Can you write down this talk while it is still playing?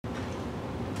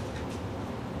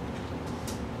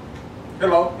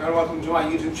Hello and welcome to my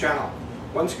YouTube channel.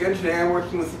 Once again today I'm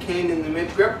working with the cane in the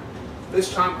mid grip.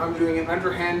 This time I'm doing an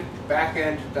underhand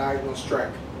backhand diagonal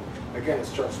strike. Again, it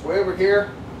starts way over here,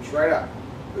 comes right up.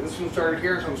 But this one started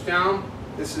here, comes down.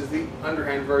 This is the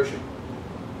underhand version.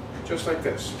 Just like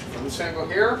this. From this angle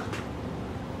here,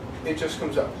 it just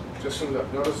comes up. Just comes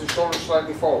up. Notice the shoulder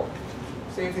slightly forward.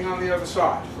 Same thing on the other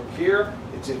side. From here,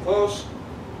 it's in close,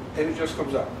 and it just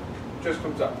comes up. Just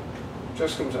comes up.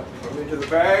 Just comes up. Come into the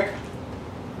bag.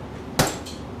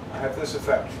 I have this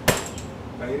effect.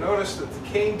 Now you notice that the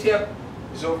cane tip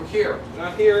is over here. It's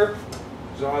not here.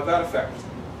 It's not that effect.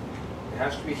 It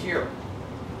has to be here.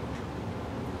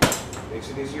 Makes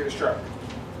it easier to strike.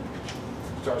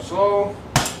 Starts slow,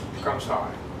 comes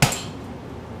high.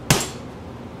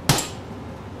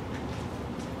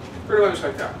 Pretty much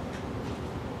like that.